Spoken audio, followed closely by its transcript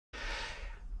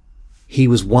He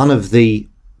was one of the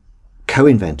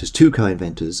two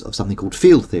co-inventors of something called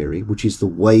field theory, which is the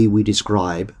way we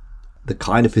describe the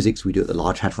kind of physics we do at the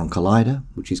Large Hadron Collider,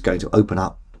 which is going to open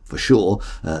up for sure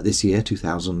this year,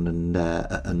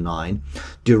 2009.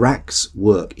 Dirac's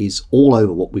work is all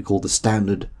over what we call the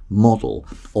standard model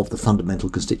of the fundamental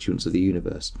constituents of the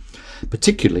universe,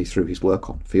 particularly through his work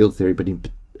on field theory, but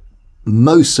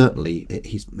most certainly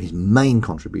his main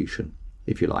contribution,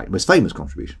 if you like, most famous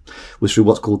contribution, was through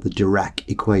what's called the Dirac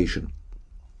Equation.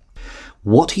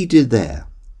 What he did there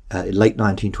in late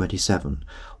 1927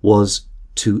 was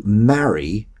to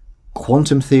marry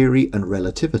quantum theory and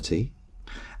relativity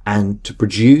and to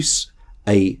produce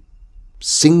a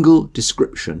single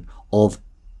description of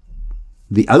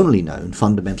the only known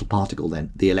fundamental particle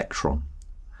then, the electron,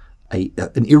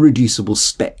 an irreducible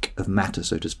speck of matter,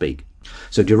 so to speak.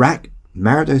 So Dirac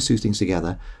married those two things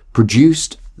together,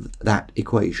 produced that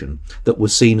equation that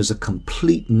was seen as a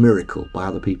complete miracle by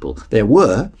other people. There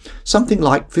were something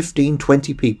like 15,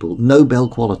 20 people, Nobel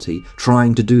quality,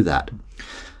 trying to do that.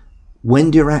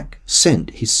 When Dirac sent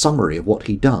his summary of what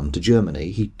he'd done to Germany,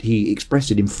 he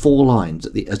expressed it in 4 lines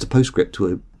as a postscript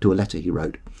to a letter he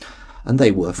wrote. And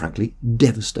they were, frankly,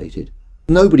 devastated.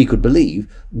 Nobody could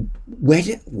believe,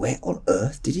 where on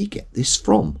earth did he get this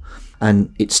from?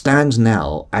 And it stands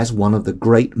now as one of the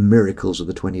great miracles of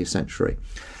the 20th century.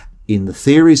 In the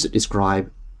theories that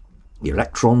describe your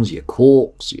electrons, your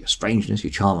quarks, your strangeness,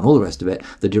 your charm, and all the rest of it,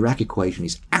 the Dirac equation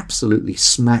is absolutely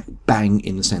smack bang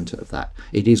in the centre of that.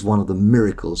 It is one of the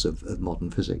miracles of modern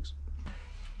physics.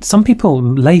 Some people,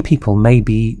 lay people, may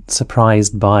be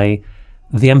surprised by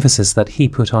the emphasis that he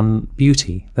put on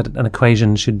beauty, that an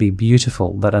equation should be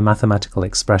beautiful, that a mathematical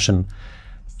expression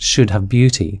should have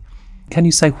beauty. Can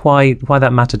you say why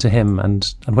that mattered to him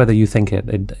and whether you think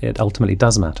it ultimately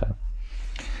does matter?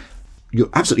 You're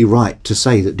absolutely right to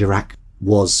say that Dirac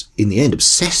was, in the end,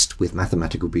 obsessed with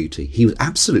mathematical beauty. He was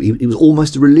it was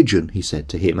almost a religion, he said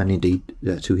to him, and indeed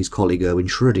to his colleague Erwin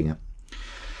Schrödinger.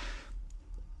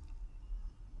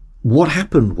 What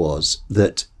happened was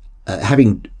that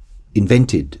having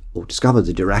invented or discovered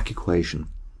the Dirac equation,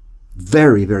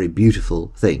 very, very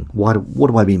beautiful thing. What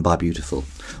do I mean by beautiful?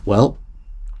 Well,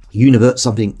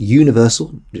 something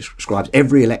universal, describes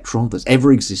every electron that's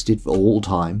ever existed for all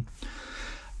time.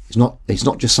 It's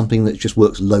not just something that just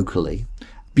works locally.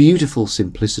 Beautiful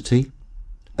simplicity,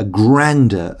 a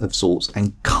grandeur of sorts,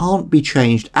 and can't be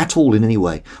changed at all in any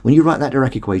way. When you write that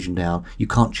Dirac equation down, you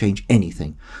can't change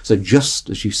anything. So just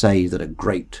as you say that a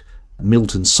great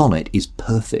Milton sonnet is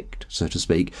perfect, so to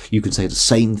speak, you can say the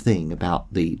same thing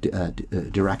about the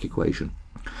Dirac equation.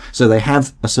 So they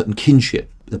have a certain kinship,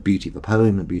 the beauty of a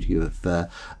poem, the beauty of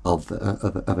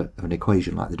an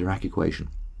equation like the Dirac equation.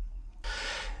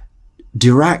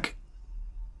 Dirac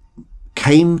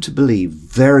came to believe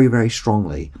very, very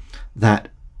strongly that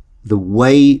the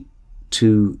way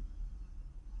to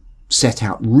set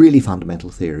out really fundamental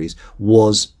theories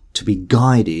was to be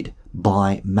guided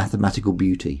by mathematical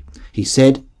beauty. He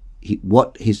said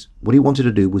what he wanted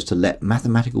to do was to let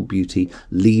mathematical beauty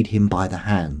lead him by the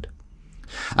hand.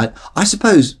 And I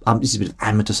suppose this is a bit of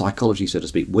amateur psychology, so to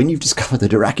speak. When you've discovered the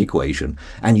Dirac equation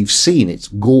and you've seen its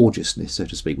gorgeousness, so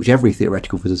to speak, which every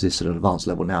theoretical physicist at an advanced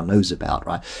level now knows about,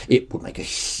 right? It will make a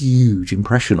huge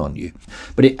impression on you.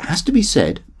 But it has to be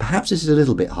said, perhaps this is a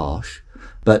little bit harsh,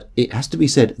 but it has to be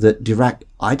said that Dirac,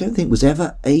 I don't think, was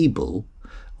ever able,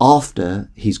 after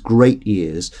his great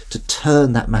years, to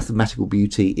turn that mathematical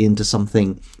beauty into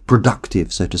something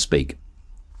productive, so to speak.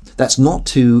 That's not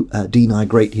to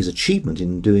denigrate his achievement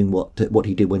in doing what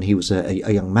he did when he was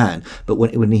a young man, but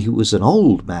when he was an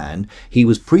old man, he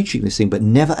was preaching this thing, but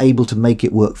never able to make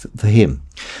it work for him.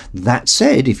 That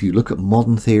said, if you look at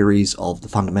modern theories of the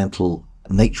fundamental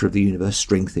nature of the universe,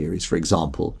 string theories, for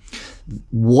example,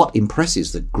 what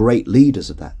impresses the great leaders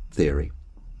of that theory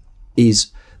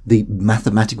is the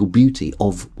mathematical beauty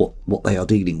of what they are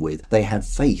dealing with. They have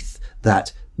faith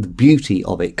that the beauty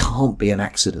of it can't be an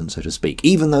accident, so to speak,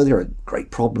 even though there are great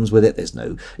problems with it. There's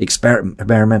no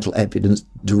experimental evidence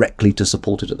directly to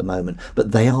support it at the moment,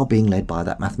 but they are being led by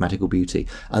that mathematical beauty.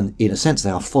 And in a sense, they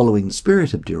are following the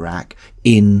spirit of Dirac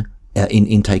in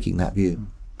taking that view.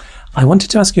 I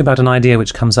wanted to ask you about an idea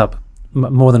which comes up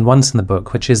more than once in the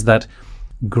book, which is that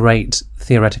great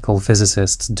theoretical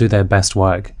physicists do their best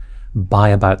work by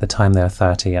about the time they're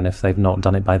 30, and if they've not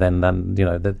done it by then and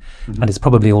it's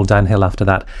probably all downhill after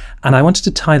that. And I wanted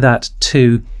to tie that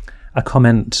to a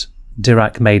comment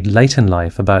Dirac made late in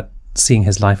life about seeing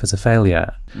his life as a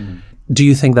failure. Do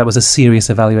you think that was a serious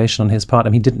evaluation on his part? I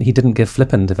mean, he didn't give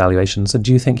flippant evaluations. So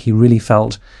do you think he really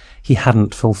felt he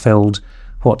hadn't fulfilled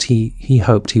what he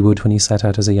hoped he would when he set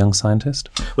out as a young scientist?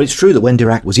 Well, it's true that when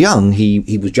Dirac was young,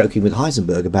 he was joking with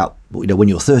Heisenberg about, when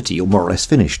you're 30, you're more or less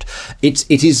finished. It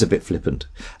is a bit flippant.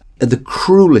 The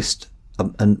cruelest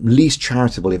and least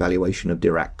charitable evaluation of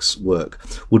Dirac's work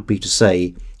would be to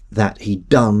say that he'd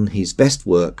done his best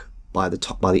work by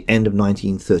the end of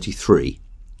 1933,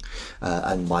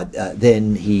 and by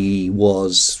then he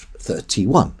was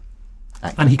 31.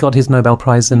 And he got his Nobel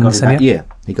Prize in the same year?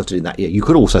 Yeah, he got it in that year. You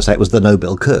could also say it was the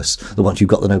Nobel curse. The once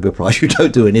you've got the Nobel Prize, you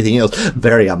don't do anything else.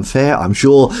 Very unfair, I'm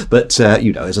sure. But,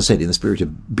 as I said, in the spirit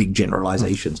of big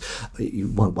generalisations,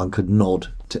 one could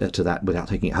nod to that without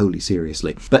taking it wholly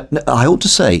seriously. But I ought to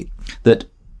say that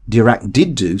Dirac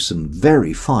did do some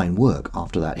very fine work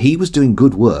after that. He was doing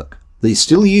good work that is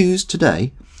still used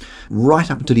today,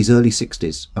 right up until his early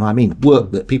 60s. And I mean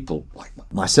work that people like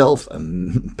myself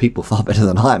and people far better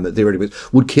than I am at theoretically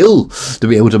would kill to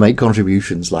be able to make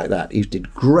contributions like that. He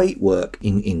did great work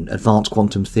in advanced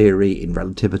quantum theory, in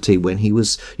relativity, when he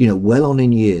was, well on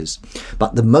in years.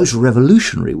 But the most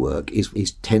revolutionary work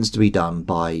tends to be done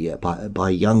by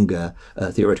younger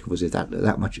theoretical physicists.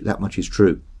 That much is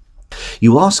true.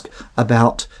 You ask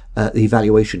about the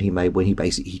evaluation he made when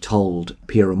he told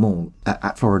Pierre Ramon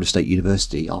at Florida State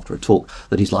University after a talk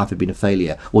that his life had been a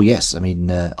failure. Well, yes, I mean,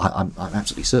 I'm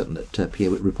absolutely certain that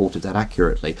Pierre reported that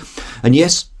accurately. And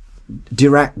yes,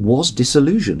 Dirac was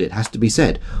disillusioned, it has to be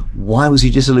said. Why was he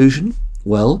disillusioned?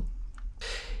 Well,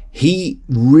 he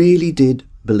really did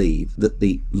believe that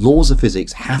the laws of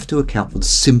physics have to account for the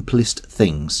simplest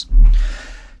things.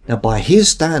 Now, by his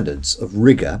standards of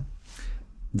rigour,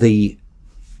 the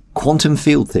quantum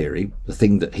field theory, the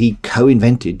thing that he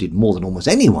co-invented, did more than almost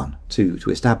anyone to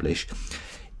establish.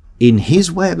 In his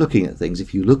way of looking at things,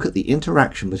 if you look at the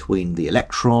interaction between the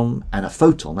electron and a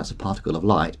photon, that's a particle of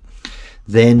light,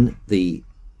 then the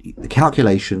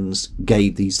calculations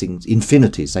gave these things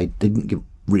infinities. They didn't give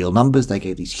real numbers, they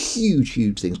gave these huge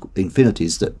things,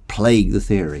 infinities, that plague the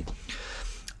theory.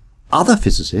 Other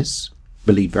physicists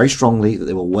believed very strongly that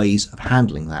there were ways of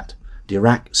handling that.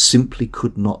 Dirac simply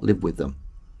could not live with them,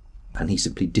 and he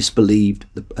simply disbelieved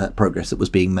the progress that was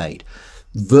being made.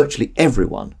 Virtually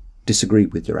everyone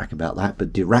disagreed with Dirac about that,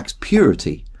 but Dirac's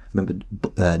purity, remember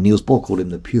Niels Bohr called him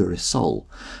the purest soul,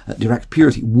 Dirac's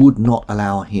purity would not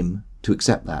allow him to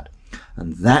accept that,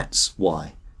 and that's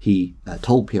why he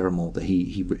told Pierre Ramon that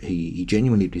he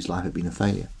genuinely believed his life had been a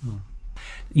failure.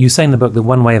 You say in the book that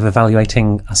one way of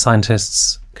evaluating a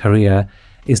scientist's career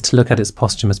is to look at its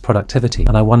posthumous productivity.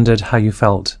 And I wondered how you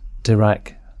felt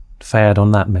Dirac fared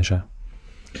on that measure.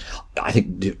 I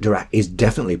think Dirac is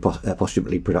definitely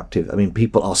posthumously productive. I mean,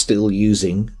 people are still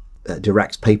using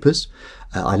Dirac's papers.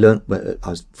 I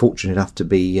was fortunate enough to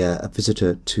be a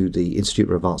visitor to the Institute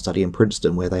for Advanced Study in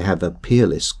Princeton, where they have a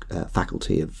peerless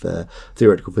faculty of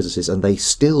theoretical physicists, and they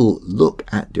still look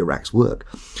at Dirac's work.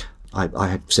 I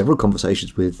had several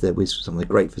conversations with some of the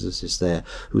great physicists there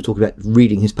who were talking about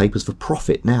reading his papers for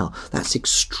profit now. That's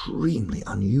extremely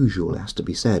unusual, it has to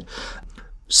be said.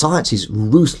 Science is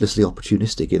ruthlessly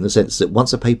opportunistic in the sense that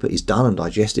once a paper is done and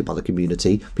digested by the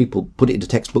community, people put it into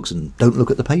textbooks and don't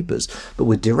look at the papers. But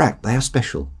with Dirac, they are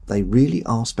special. They really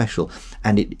are special.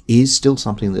 And it is still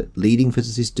something that leading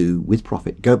physicists do with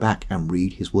profit. Go back and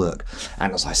read his work.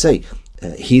 And as I say,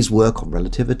 his work on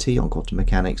relativity, on quantum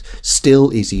mechanics,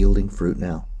 still is yielding fruit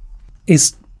now.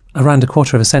 Is around a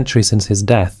quarter of a century since his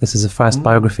death. This is a first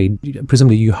biography.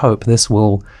 Presumably you hope this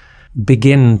will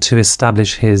begin to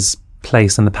establish his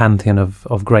place in the pantheon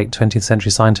of great 20th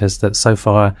century scientists that so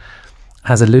far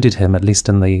has eluded him, at least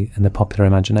in the popular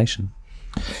imagination.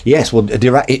 Yes, well,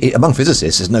 Dirac, among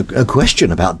physicists, there's no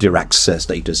question about Dirac's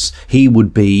status. He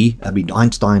would be,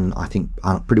 Einstein, I think,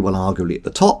 pretty well arguably at the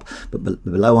top, but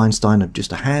below Einstein are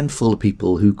just a handful of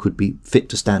people who could be fit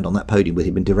to stand on that podium with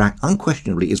him, and Dirac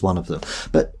unquestionably is one of them.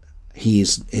 But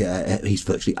he's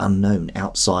virtually unknown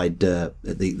outside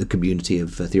the community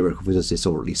of theoretical physicists,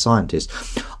 or at least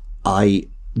scientists. I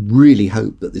really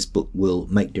hope that this book will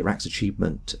make Dirac's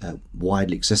achievement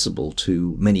widely accessible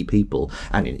to many people,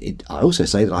 and I also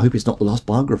say that I hope it's not the last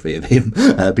biography of him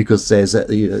because there's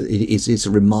it's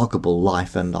a remarkable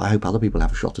life, and I hope other people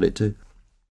have a shot at it too.